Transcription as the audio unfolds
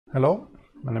Hello,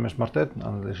 my name is Martin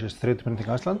and this is 3D Printing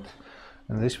Iceland.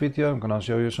 In this video I'm gonna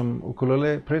show you some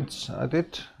ukulele prints I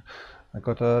did. I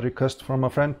got a request from a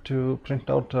friend to print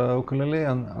out a ukulele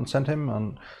and send him,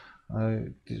 and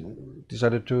I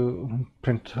decided to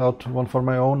print out one for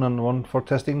my own and one for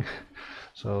testing.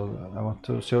 So I want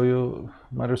to show you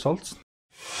my results.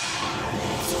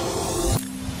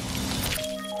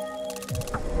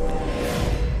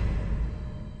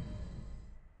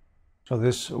 So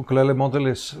this ukulele model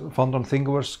is found on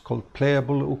Thingiverse, called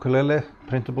Playable Ukulele,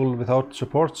 printable without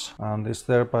supports, and is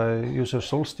there by user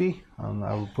Solsti, and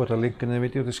I will put a link in the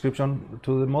video description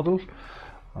to the model.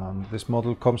 And this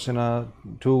model comes in a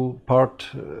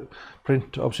 2-part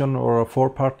print option or a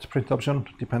 4-part print option,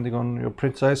 depending on your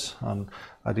print size, and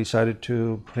I decided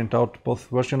to print out both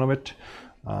versions of it.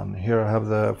 And here I have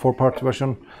the 4-part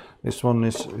version. This one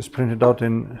is printed out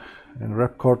in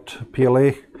Repcord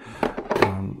PLA.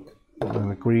 And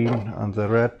the green and the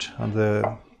red and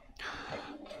the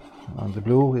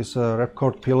blue is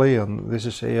Repcord PLA, and this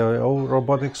is AIO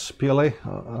Robotics PLA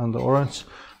and the orange.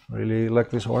 I really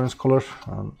like this orange color,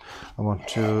 and I want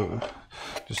to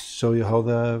just show you how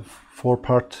the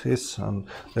 4-part is, and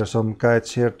there's some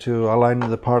guides here to align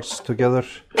the parts together.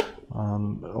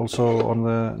 And also on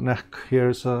the neck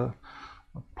here is a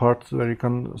part where you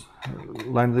can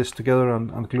line this together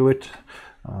and glue it.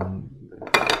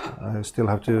 I still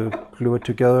have to glue it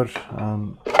together,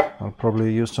 and I'll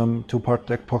probably use some 2-part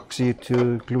epoxy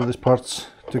to glue these parts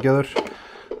together.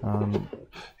 And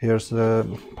here's the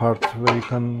part where you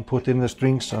can put in the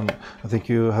strings, and I think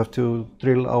you have to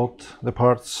drill out the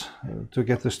parts to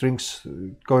get the strings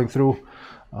going through.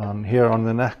 And here on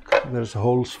the neck there's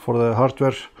holes for the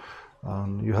hardware,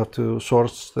 and you have to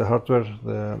source the hardware.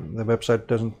 The website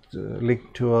doesn't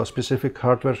link to a specific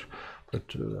hardware,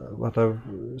 but what I've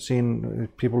seen,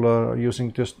 people are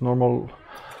using just normal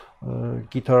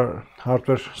guitar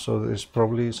hardware, so there's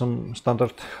probably some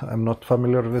standard. I'm not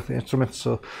familiar with the instruments,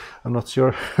 so I'm not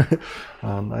sure.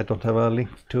 And I don't have a link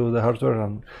to the hardware,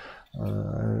 and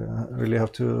I really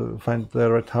have to find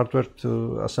the right hardware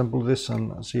to assemble this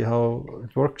and see how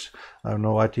it works. I have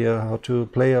no idea how to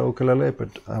play a ukulele,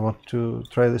 but I want to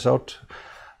try this out,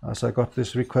 as I got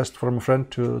this request from a friend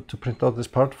to print out this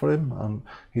part for him, and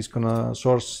he's gonna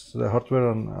source the hardware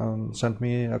and send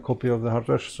me a copy of the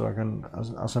hardware so I can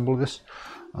assemble this.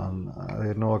 And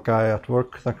I know a guy at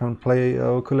work that can play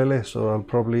a ukulele, so I'll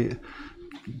probably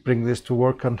bring this to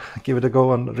work and give it a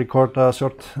go and record a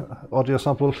short audio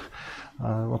sample.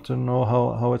 I want to know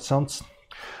how it sounds.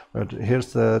 But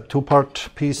here's the 2-part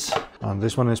piece, and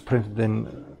this one is printed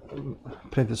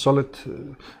solid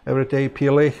everyday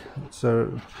PLA. It's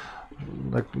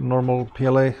like normal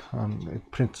PLA, and it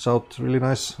prints out really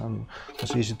nice and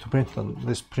it's easy to print. And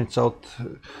this prints out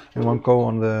in one go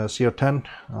on the CR10,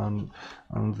 and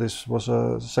this was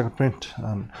a second print.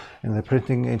 And in the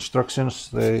printing instructions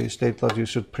they state that you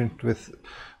should print with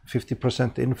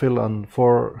 50% infill and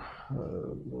 4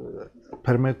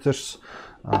 perimeters.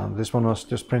 This one was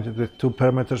just printed with 2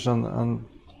 perimeters and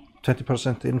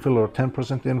 20% infill or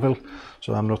 10% infill,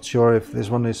 so I'm not sure if this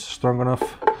one is strong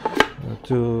enough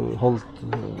to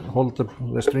hold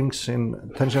the strings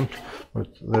in tension, but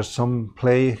there's some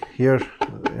play here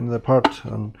in the part,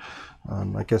 and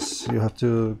I guess you have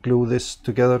to glue this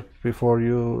together before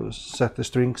you set the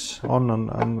strings on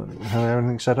and have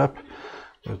everything set up.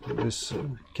 But this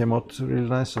came out really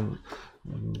nice, and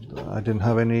I didn't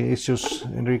have any issues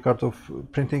in regard of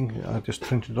printing. I just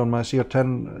printed on my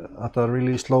CR10 at a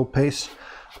really slow pace,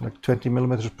 like 20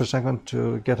 millimeters per second,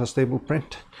 to get a stable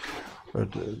print.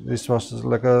 But this was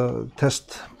like a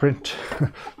test print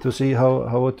to see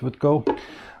how it would go.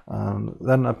 And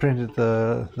then I printed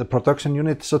the production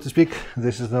unit, so to speak.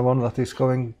 This is the one that is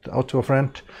going out to a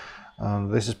friend.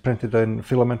 This is printed in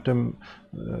Filamentum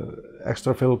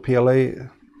extra fill PLA.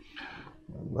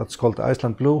 That's called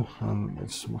Iceland blue, and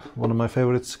it's one of my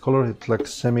favorites color. It's like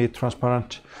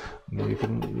semi-transparent. You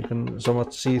can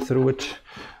somewhat see through it.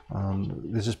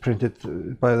 This is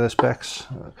printed by the specs,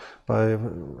 by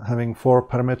having 4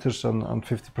 parameters and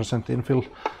 50% infill.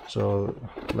 So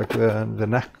like the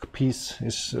neck piece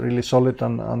is really solid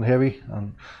and heavy,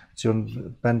 and it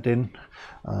shouldn't bend in.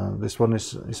 This one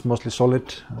is mostly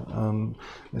solid, and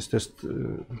it's just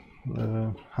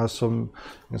has some,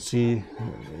 you can see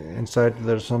inside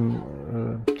there's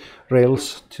some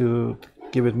rails to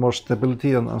give it more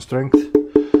stability and strength.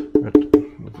 But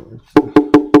it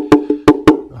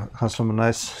has some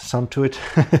nice sound to it.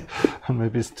 And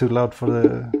maybe it's too loud for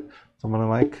someone on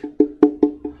the mic.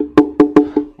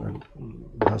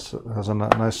 It has a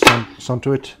nice sound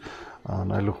to it.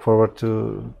 and I look forward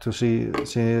to see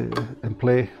him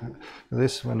play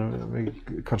this when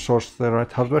we can source the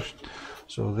right hardware.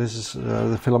 So this is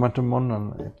the Filamentum one,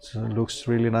 and it looks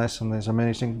really nice, and it's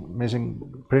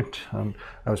amazing print. And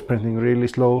I was printing really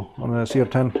slow on a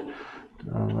CR10.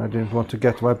 I didn't want to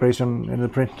get vibration in the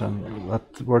print, and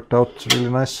that worked out really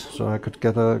nice, so I could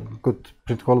get a good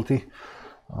print quality.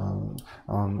 And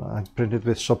I printed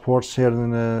with supports here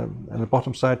in the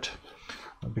bottom side,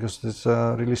 because it's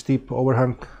a really steep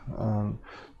overhang.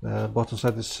 The bottom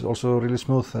side is also really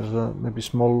smooth. There's a maybe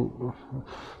small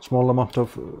amount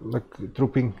of like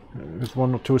drooping with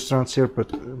 1 or 2 strands here,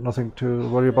 but nothing to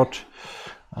worry about.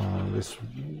 This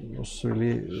was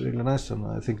really nice, and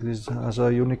I think this has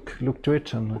a unique look to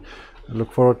it, and I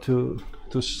look forward to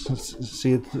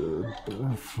see it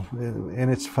in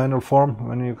its final form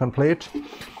when you can play it.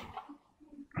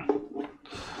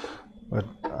 But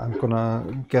I'm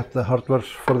gonna get the hardware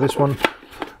for this one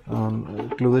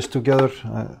and glue this together.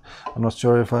 I'm not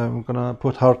sure if I'm gonna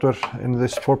put hardware in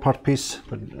this 4-part piece,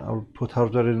 but I'll put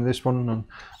hardware in this one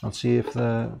and see if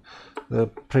the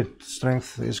print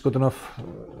strength is good enough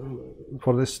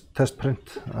for this test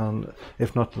print, and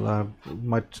if not, I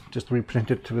might just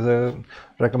reprint it with the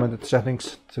recommended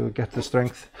settings to get the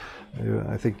strength.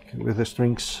 I think with the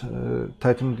strings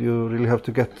tightened, you really have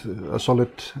to get a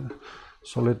solid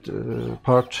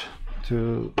part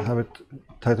to have it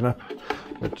tighten up,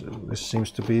 but this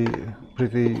seems to be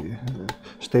pretty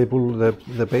stable.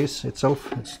 The base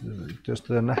itself, it's just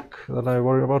the neck that I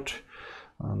worry about,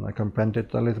 and I can bend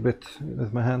it a little bit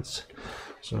with my hands,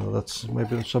 so that's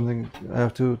maybe something I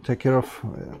have to take care of.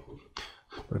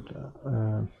 But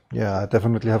yeah, I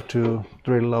definitely have to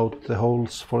drill out the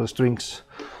holes for the strings.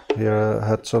 Here I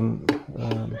had some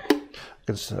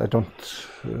because I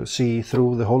don't see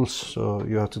through the holes, so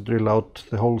you have to drill out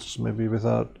the holes maybe with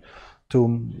a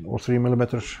 2 or 3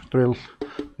 millimeter drill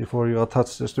before you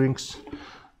attach the strings.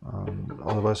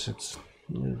 Otherwise it's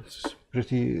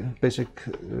pretty basic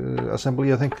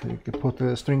assembly, I think. You can put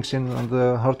the strings in and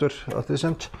the hardware at this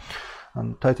end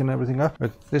and tighten everything up.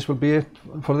 But this will be it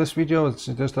for this video. It's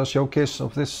just a showcase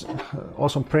of this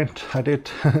awesome print I did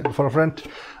for a friend.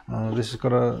 This is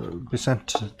gonna be sent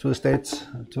to the States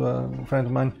to a friend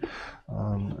of mine.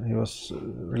 He was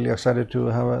really excited to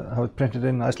have it printed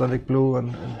in Icelandic blue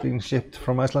and being shipped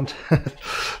from Iceland.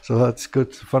 So that's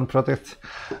good, fun project.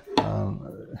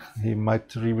 He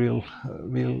might reveal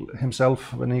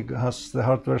himself when he has the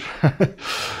hardware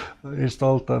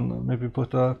installed, and maybe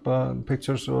put up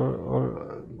pictures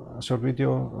or a short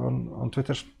video on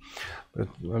Twitter. But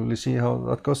we'll see how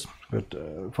that goes. But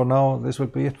for now, this will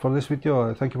be it for this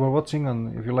video. Thank you for watching,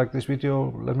 and if you like this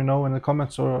video, let me know in the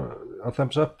comments or a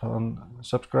thumbs up, and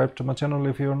subscribe to my channel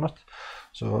if you're not.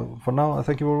 So for now,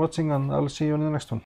 thank you for watching, and I'll see you in the next one.